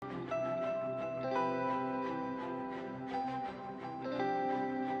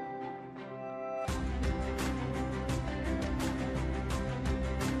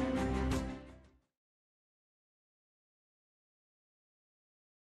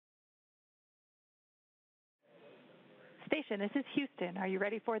Station, this is Houston. Are you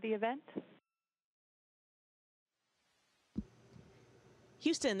ready for the event?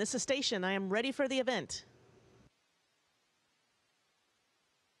 Houston, this is Station. I am ready for the event.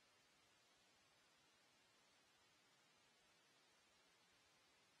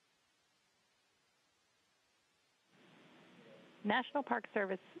 National Park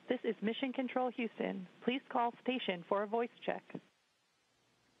Service, this is Mission Control Houston. Please call Station for a voice check.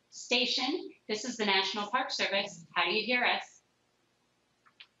 Station, this is the National Park Service. How do you hear us?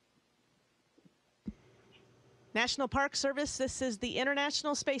 National Park Service, this is the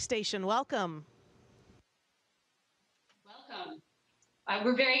International Space Station. Welcome. Welcome.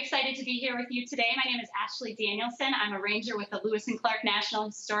 We're very excited to be here with you today. My name is Ashley Danielson. I'm a ranger with the Lewis and Clark National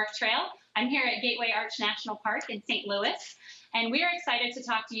Historic Trail. I'm here at Gateway Arch National Park in St. Louis. And we are excited to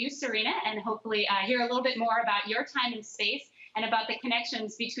talk to you, Serena, and hopefully hear a little bit more about your time in space and about the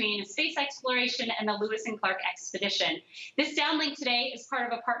connections between space exploration and the Lewis and Clark expedition. This downlink today is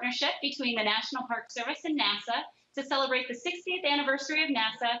part of a partnership between the National Park Service and NASA to celebrate the 60th anniversary of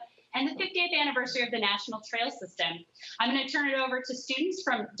NASA and the 50th anniversary of the National Trail System. I'm going to turn it over to students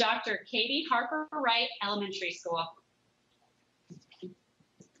from Dr. Katie Harper Wright Elementary School.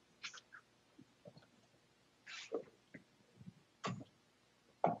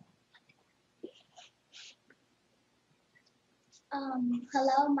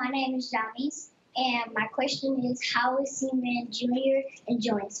 Hello, my name is Janice, and my question is, how is Seaman Jr.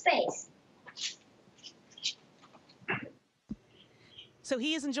 enjoying space? So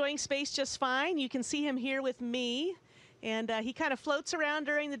he is enjoying space just fine. You can see him here with me, and he kind of floats around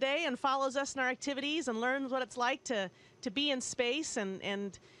during the day and follows us in our activities and learns what it's like to be in space,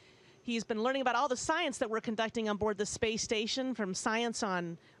 and he's been learning about all the science that we're conducting on board the space station, from science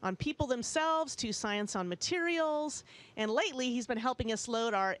on people themselves to science on materials. And lately, he's been helping us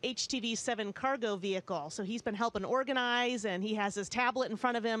load our HTV-7 cargo vehicle. So he's been helping organize, and he has his tablet in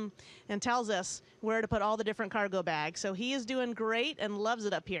front of him and tells us where to put all the different cargo bags. So he is doing great and loves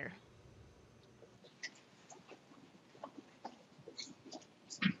it up here.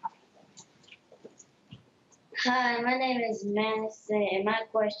 Hi, my name is Madison, and my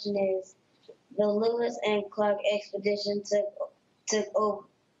question is: the Lewis and Clark expedition took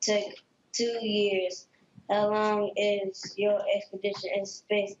 2 years. How long is your expedition in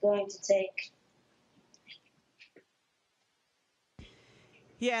space going to take?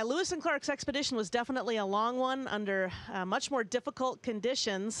 Yeah, Lewis and Clark's expedition was definitely a long one under much more difficult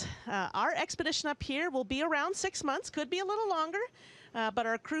conditions. Our expedition up here will be around 6 months, could be a little longer. But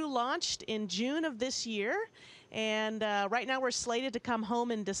our crew launched in June of this year, and right now we're slated to come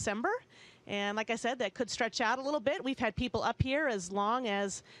home in December. And like I said, that could stretch out a little bit. We've had people up here as long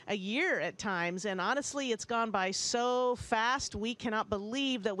as a year at times, and honestly, it's gone by so fast, we cannot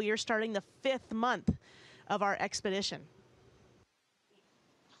believe that we are starting the 5th month of our expedition.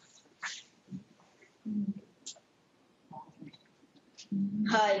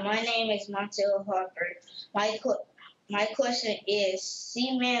 Hi, my name is Montel Harper. My question is,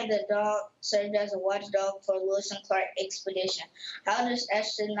 Seaman the dog served as a watchdog for Lewis and Clark expedition. How does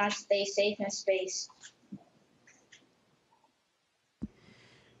astronauts stay safe in space?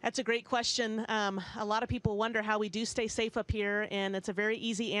 That's a great question. A lot of people wonder how we do stay safe up here, and it's a very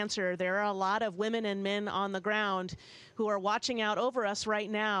easy answer. There are a lot of women and men on the ground who are watching out over us right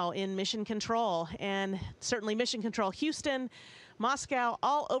now in Mission Control, and certainly Mission Control Houston, Moscow,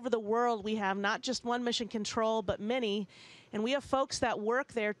 all over the world. We have not just one Mission Control, but many, and we have folks that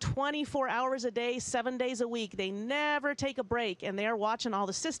work there 24 hours a day, 7 days a week. They never take a break, and they are watching all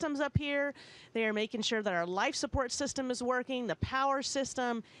the systems up here. They are making sure that our life support system is working, the power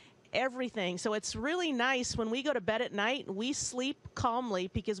system, everything. So it's really nice when we go to bed at night, we sleep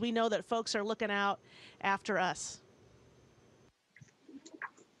calmly because we know that folks are looking out after us.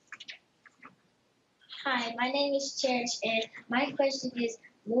 Hi, my name is Cherish, and my question is,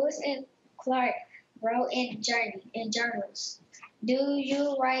 Lewis and Clark wrote in journals. Do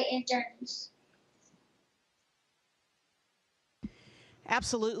you write in journals?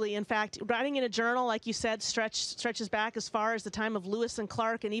 Absolutely. In fact, writing in a journal, like you said, stretches back as far as the time of Lewis and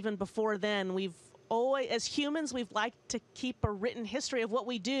Clark, and even before then. We've always, as humans, we've liked to keep a written history of what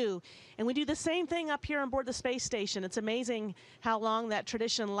we do, and we do the same thing up here on board the space station. It's amazing how long that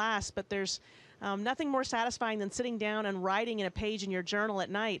tradition lasts, but there's nothing more satisfying than sitting down and writing in a page in your journal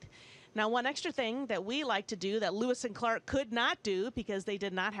at night. Now, one extra thing that we like to do that Lewis and Clark could not do because they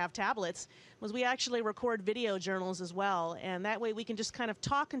did not have tablets was we actually record video journals as well. And that way we can just kind of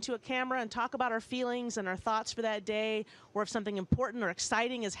talk into a camera and talk about our feelings and our thoughts for that day, or if something important or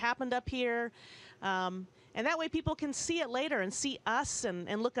exciting has happened up here. And that way people can see it later and see us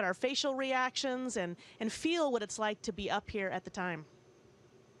and look at our facial reactions and feel what it's like to be up here at the time.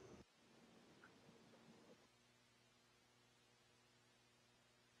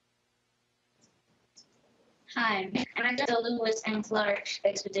 Hi, and I'm the Lewis and Clark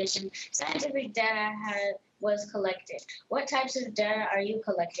expedition. Scientific data was collected. What types of data are you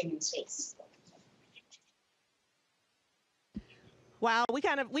collecting in space? Wow, we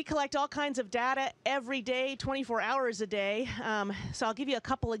collect all kinds of data every day, 24 hours a day. So I'll give you a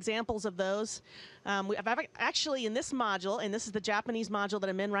couple examples of those. I've actually, in this module, and this is the Japanese module that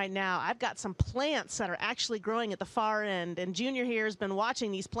I'm in right now, I've got some plants that are actually growing at the far end. And Junior here has been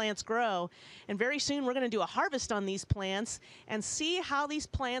watching these plants grow. And very soon we're going to do a harvest on these plants and see how these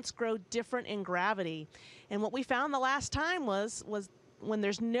plants grow different in gravity. And what we found the last time was when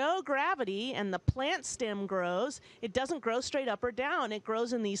there's no gravity and the plant stem grows, it doesn't grow straight up or down. It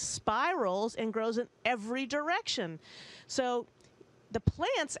grows in these spirals and grows in every direction. So the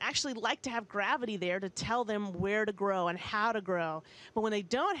plants actually like to have gravity there to tell them where to grow and how to grow. But when they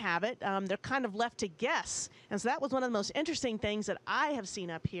don't have it, they're kind of left to guess. And so that was one of the most interesting things that I have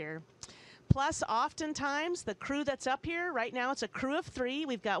seen up here. Plus, oftentimes, the crew that's up here, right now it's a crew of 3.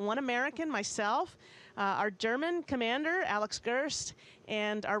 We've got one American, myself, our German commander, Alex Gerst,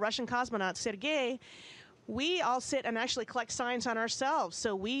 and our Russian cosmonaut, Sergei. We all sit and actually collect science on ourselves.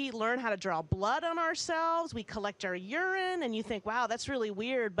 So we learn how to draw blood on ourselves. We collect our urine, and you think, wow, that's really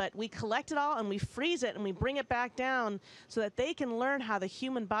weird. But we collect it all, and we freeze it, and we bring it back down so that they can learn how the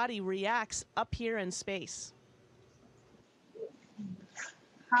human body reacts up here in space.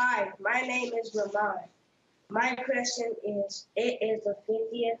 Hi, my name is Ramon. My question is, it is the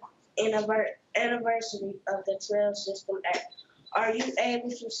 50th anniversary of the Trail System Act. Are you able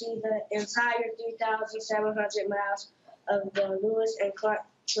to see the entire 3,700 miles of the Lewis and Clark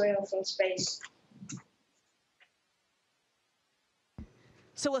Trail from space?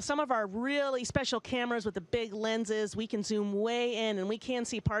 So with some of our really special cameras with the big lenses, we can zoom way in and we can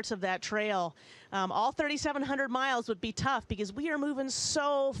see parts of that trail. All 3,700 miles would be tough because we are moving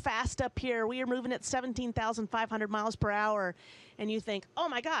so fast up here. We are moving at 17,500 miles per hour. And you think, oh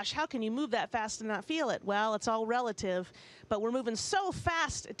my gosh, how can you move that fast and not feel it? Well, it's all relative, but we're moving so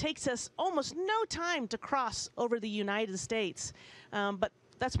fast, it takes us almost no time to cross over the United States. But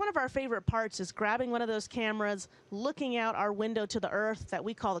that's one of our favorite parts, is grabbing one of those cameras, looking out our window to the Earth that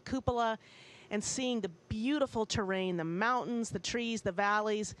we call the cupola, and seeing the beautiful terrain, the mountains, the trees, the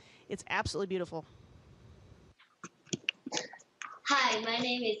valleys. It's absolutely beautiful. Hi, my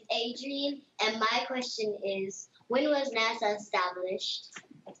name is Adrian, and my question is, when was NASA established?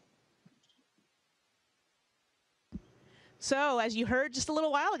 So, as you heard just a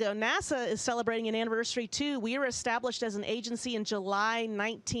little while ago, NASA is celebrating an anniversary too. We were established as an agency in July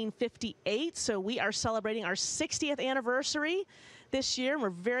 1958, so we are celebrating our 60th anniversary this year, and we're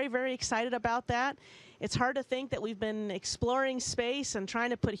very, very excited about that. It's hard to think that we've been exploring space and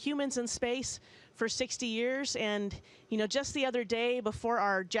trying to put humans in space for 60 years, and you know, just the other day before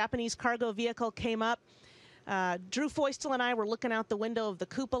our Japanese cargo vehicle came up, Drew Feustel and I were looking out the window of the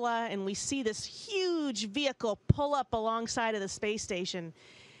cupola, and we see this huge vehicle pull up alongside of the space station.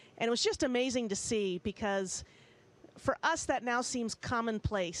 And it was just amazing to see, because for us that now seems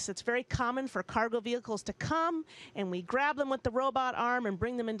commonplace. It's very common for cargo vehicles to come, and we grab them with the robot arm and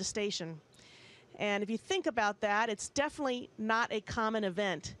bring them into station. And if you think about that, it's definitely not a common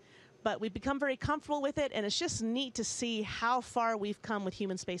event. But we've become very comfortable with it, and it's just neat to see how far we've come with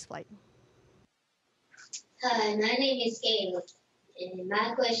human spaceflight. Hi, my name is Caleb, and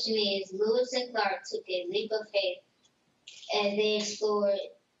my question is, Lewis and Clark took a leap of faith as they explored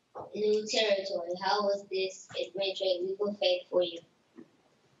new territory. How was this adventure a leap of faith for you?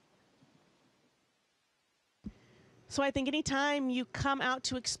 So I think anytime you come out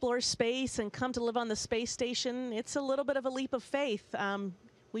to explore space and come to live on the space station, it's a little bit of a leap of faith.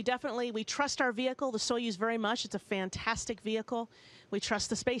 We trust our vehicle, the Soyuz, very much. It's a fantastic vehicle. We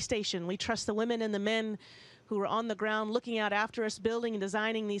trust the space station. We trust the women and the men who are on the ground looking out after us, building and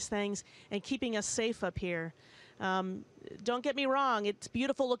designing these things and keeping us safe up here. Don't get me wrong, it's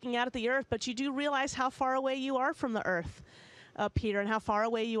beautiful looking out at the Earth, but you do realize how far away you are from the Earth up here and how far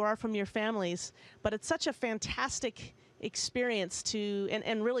away you are from your families. But it's such a fantastic experience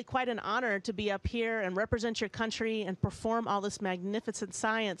and really quite an honor to be up here and represent your country and perform all this magnificent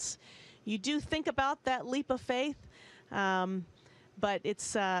science. You do think about that leap of faith, but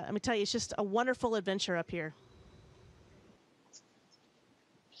it's, let me tell you, it's just a wonderful adventure up here.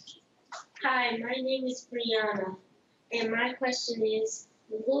 Hi, my name is Brianna, and my question is,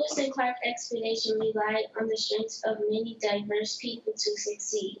 the Lewis and Clark expedition relied on the strengths of many diverse people to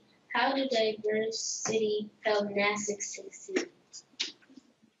succeed. How do diversity help NASA succeed?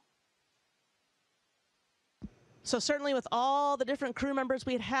 So certainly with all the different crew members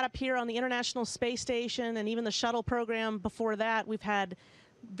we had up here on the International Space Station and even the shuttle program before that, we've had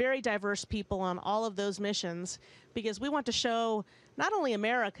very diverse people on all of those missions because we want to show not only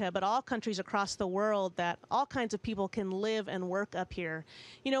America, but all countries across the world that all kinds of people can live and work up here.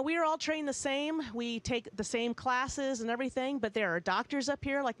 You know, we are all trained the same. We take the same classes and everything, but there are doctors up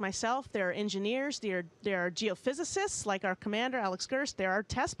here like myself. There are engineers. There are geophysicists like our commander, Alex Gerst. There are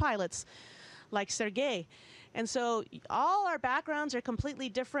test pilots like Sergei. And so all our backgrounds are completely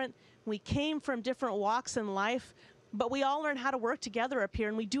different. We came from different walks in life, but we all learn how to work together up here,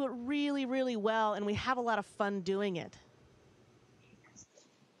 and we do it really, really well, and we have a lot of fun doing it.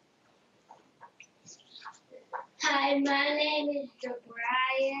 Hi, my name is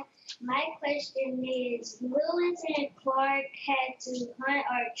Jabriah. My question is, Lewis and Clark had to hunt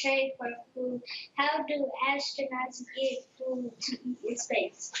or trade for food. How do astronauts get food to eat in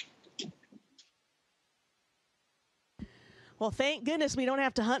space? Well, thank goodness we don't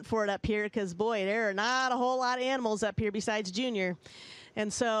have to hunt for it up here because, boy, there are not a whole lot of animals up here besides Junior.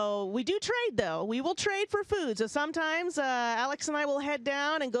 And so we do trade, though. We will trade for food. So sometimes Alex and I will head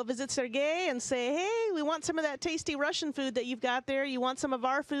down and go visit Sergei and say, hey, we want some of that tasty Russian food that you've got there. You want some of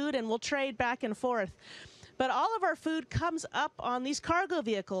our food? And we'll trade back and forth. But all of our food comes up on these cargo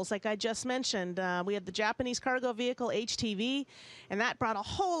vehicles, like I just mentioned. We have the Japanese cargo vehicle, HTV, and that brought a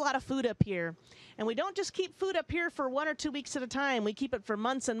whole lot of food up here. And we don't just keep food up here for 1 or 2 weeks at a time. We keep it for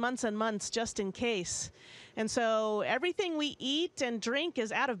months and months and months just in case. And so everything we eat and drink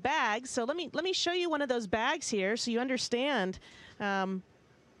is out of bags. So let me show you one of those bags here so you understand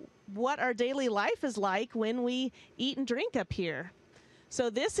what our daily life is like when we eat and drink up here.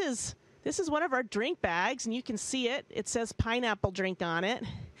 So this is one of our drink bags, and you can see it. It says pineapple drink on it.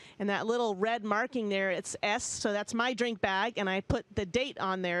 And that little red marking there, it's S, so that's my drink bag, and I put the date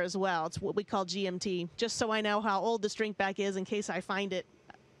on there as well. It's what we call GMT, just so I know how old this drink bag is in case I find it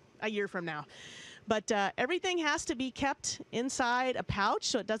a year from now. But everything has to be kept inside a pouch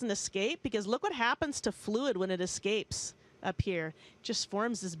so it doesn't escape, because look what happens to fluid when it escapes up here. It just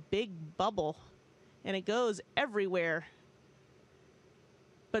forms this big bubble, and it goes everywhere.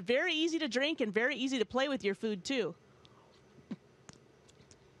 But very easy to drink and very easy to play with your food, too.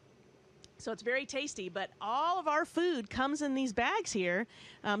 So it's very tasty, but all of our food comes in these bags here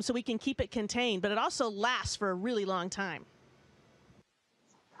so we can keep it contained, but it also lasts for a really long time.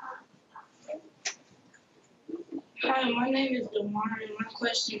 Hi, my name is Damar, and my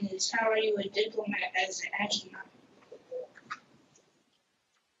question is, how are you a diplomat as an astronaut?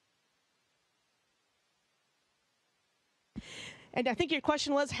 And I think your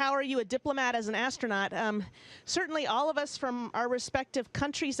question was, how are you a diplomat as an astronaut? Certainly all of us from our respective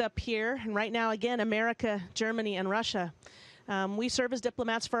countries up here, and right now, again, America, Germany, and Russia, we serve as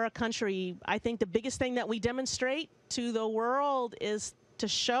diplomats for our country. I think the biggest thing that we demonstrate to the world is to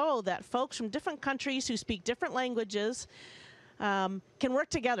show that folks from different countries who speak different languages can work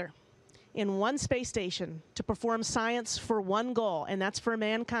together in one space station to perform science for one goal, and that's for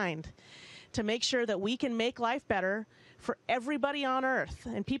mankind, to make sure that we can make life better for everybody on Earth.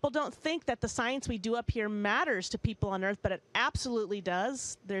 And people don't think that the science we do up here matters to people on Earth, but it absolutely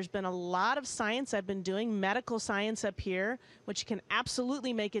does. There's been a lot of science I've been doing, medical science up here, which can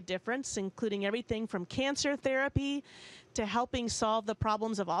absolutely make a difference, including everything from cancer therapy to helping solve the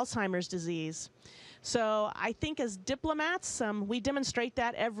problems of Alzheimer's disease. So I think as diplomats, we demonstrate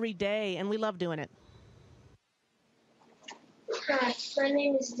that every day, and we love doing it. Hi, my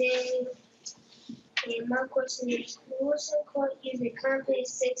name is Dave. And my question is, Lewis and Clark use a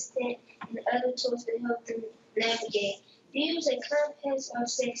compass, sextant, and other tools to help them navigate. Do you use a compass or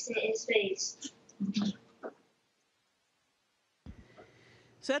sextant in space?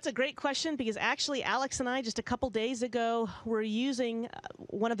 So that's a great question, because actually Alex and I just a couple days ago were using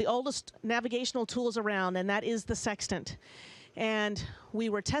one of the oldest navigational tools around, and that is the sextant. And we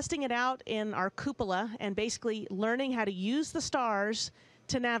were testing it out in our cupola and basically learning how to use the stars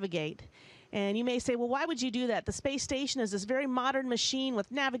to navigate. And you may say, well, why would you do that? The space station is this very modern machine with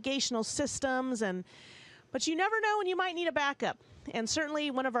navigational systems, but you never know when you might need a backup. And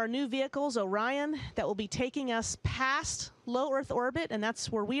certainly one of our new vehicles, Orion, that will be taking us past low Earth orbit, and that's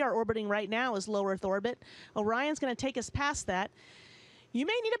where we are orbiting right now, is low Earth orbit. Orion's going to take us past that. You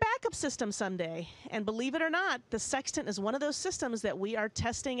may need a backup system someday. And believe it or not, the sextant is one of those systems that we are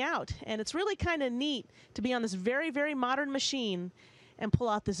testing out. And it's really kind of neat to be on this very, very modern machine and pull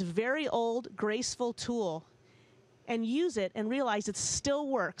out this very old, graceful tool and use it and realize it still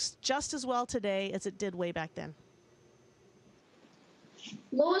works just as well today as it did way back then.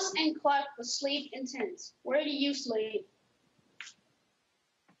 Lewis and Clark will sleep in tents. Where do you sleep?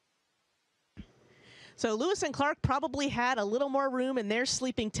 So Lewis and Clark probably had a little more room in their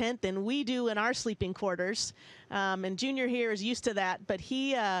sleeping tent than we do in our sleeping quarters. And Junior here is used to that, but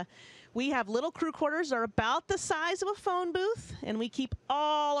we have little crew quarters that are about the size of a phone booth, and we keep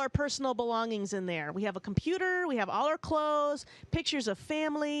all our personal belongings in there. We have a computer, we have all our clothes, pictures of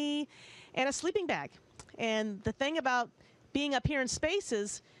family, and a sleeping bag. And the thing about being up here in space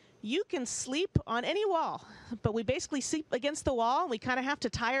is you can sleep on any wall, but we basically sleep against the wall, and we kind of have to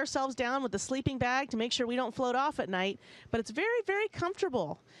tie ourselves down with the sleeping bag to make sure we don't float off at night. But it's very, very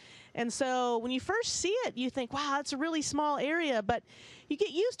comfortable. And so when you first see it, you think, wow, it's a really small area, but you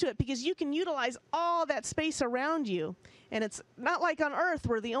get used to it because you can utilize all that space around you. And it's not like on Earth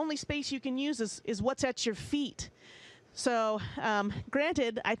where the only space you can use is what's at your feet. So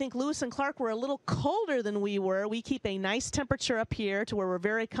granted, I think Lewis and Clark were a little colder than we were. We keep a nice temperature up here to where we're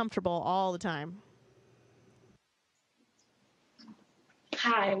very comfortable all the time.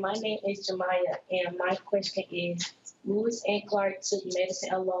 Hi, my name is Jemiah, and my question is, Lewis and Clark took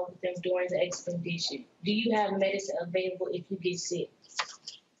medicine along with them during the expedition. Do you have medicine available if you get sick?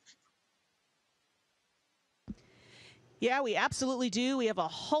 Yeah, we absolutely do. We have a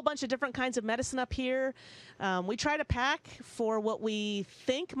whole bunch of different kinds of medicine up here. We try to pack for what we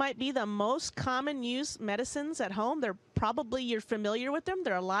think might be the most common used medicines at home. You're familiar with them.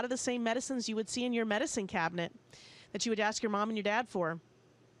 They're a lot of the same medicines you would see in your medicine cabinet that you would ask your mom and your dad for.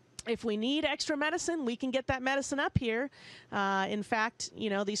 If we need extra medicine, we can get that medicine up here. In fact,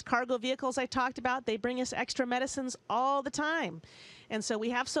 these cargo vehicles I talked about, they bring us extra medicines all the time. And so we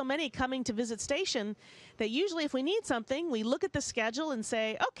have so many coming to visit station that usually if we need something, we look at the schedule and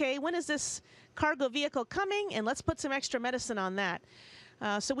say, okay, when is this cargo vehicle coming? And let's put some extra medicine on that.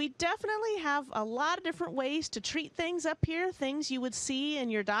 So we definitely have a lot of different ways to treat things up here, things you would see in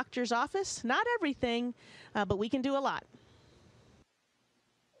your doctor's office. Not everything, but we can do a lot.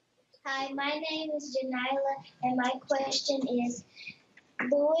 Hi, my name is Janila, and my question is,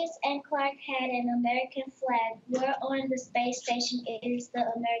 Lewis and Clark had an American flag. Where on the space station is the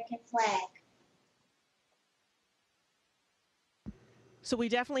American flag? So we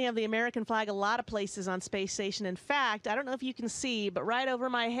definitely have the American flag a lot of places on Space Station. In fact, I don't know if you can see, but right over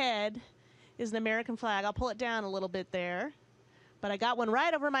my head is an American flag. I'll pull it down a little bit there. But I got one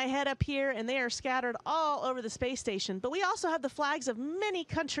right over my head up here, and they are scattered all over the space station. But we also have the flags of many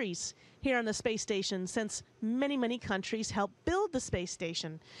countries here on the space station, since many, many countries helped build the space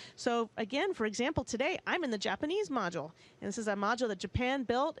station. So again, for example, today I'm in the Japanese module. And this is a module that Japan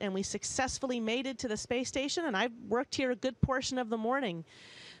built, and we successfully made it to the space station, and I've worked here a good portion of the morning.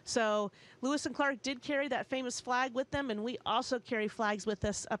 So Lewis and Clark did carry that famous flag with them, and we also carry flags with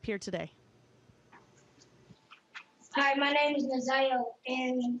us up here today. Hi, my name is Nazayo,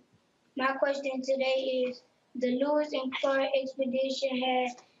 and my question today is, the Lewis and Clark expedition had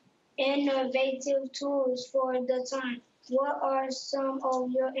innovative tools for the time. What are some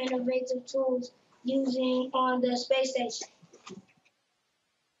of your innovative tools using on the space station?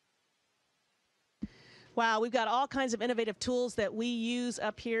 Wow, we've got all kinds of innovative tools that we use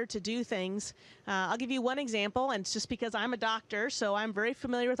up here to do things. I'll give you one example, and it's just because I'm a doctor, so I'm very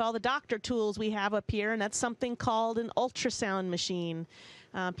familiar with all the doctor tools we have up here, and that's something called an ultrasound machine.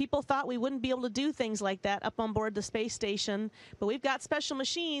 People thought we wouldn't be able to do things like that up on board the space station, but we've got special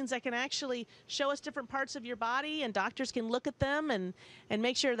machines that can actually show us different parts of your body, and doctors can look at them and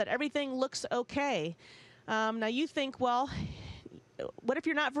make sure that everything looks okay. Now you think, well, what if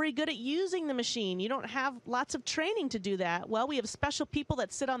you're not very good at using the machine? You don't have lots of training to do that. Well, we have special people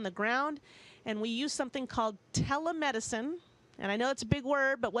that sit on the ground, and we use something called telemedicine. And I know it's a big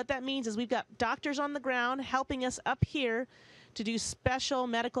word, but what that means is we've got doctors on the ground helping us up here to do special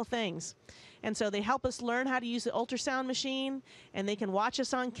medical things. And so they help us learn how to use the ultrasound machine, and they can watch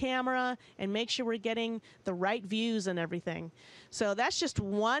us on camera and make sure we're getting the right views and everything. So that's just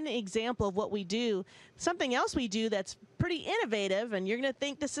one example of what we do. Something else we do that's pretty innovative, and you're going to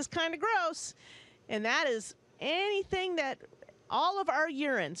think this is kind of gross, and that is anything that all of our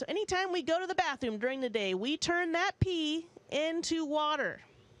urine. So anytime we go to the bathroom during the day, we turn that pee into water,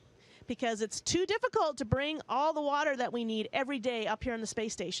 because it's too difficult to bring all the water that we need every day up here on the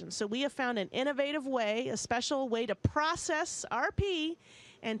space station. So we have found an innovative way, a special way to process our pee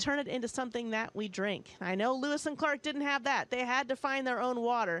and turn it into something that we drink. I know Lewis and Clark didn't have that. They had to find their own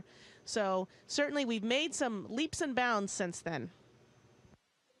water. So certainly we've made some leaps and bounds since then.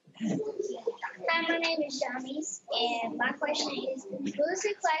 Hi, my name is Jamis, and my question is, Lewis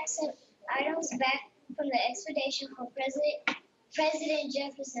and Clark sent items back from the expedition for President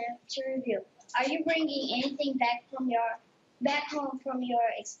Jefferson to review. Are you bringing anything back from your back home from your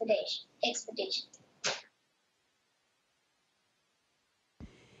expedition?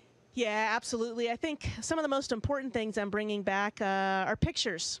 Yeah, absolutely. I think some of the most important things I'm bringing back are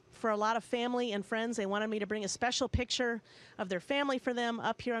pictures for a lot of family and friends. They wanted me to bring a special picture of their family for them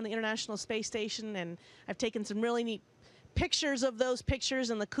up here on the International Space Station, and I've taken some really neat pictures of those pictures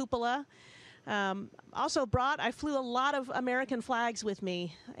in the cupola. I flew a lot of American flags with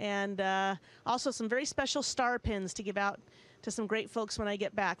me, and also some very special star pins to give out to some great folks when I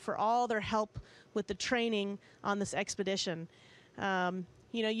get back for all their help with the training on this expedition.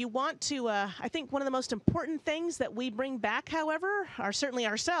 You want to, I think one of the most important things that we bring back, however, are certainly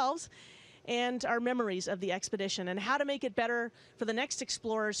ourselves and our memories of the expedition and how to make it better for the next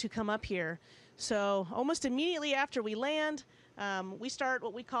explorers who come up here. So almost immediately after we land, we start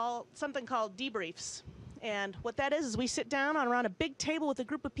what we call something called debriefs. And what that is we sit down around a big table with a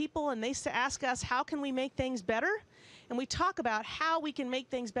group of people, and they ask us, how can we make things better? And we talk about how we can make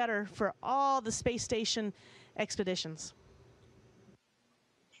things better for all the space station expeditions.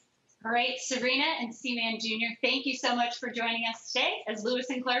 All right, Serena and Seaman Jr., thank you so much for joining us today. As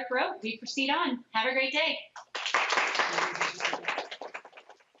Lewis and Clark wrote, we proceed on. Have a great day.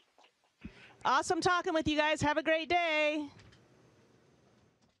 Awesome talking with you guys. Have a great day.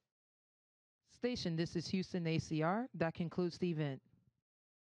 Station, this is Houston ACR. That concludes the event.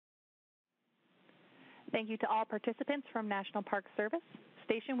 Thank you to all participants from National Park Service.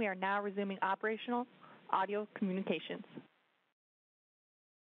 Station, we are now resuming operational audio communications.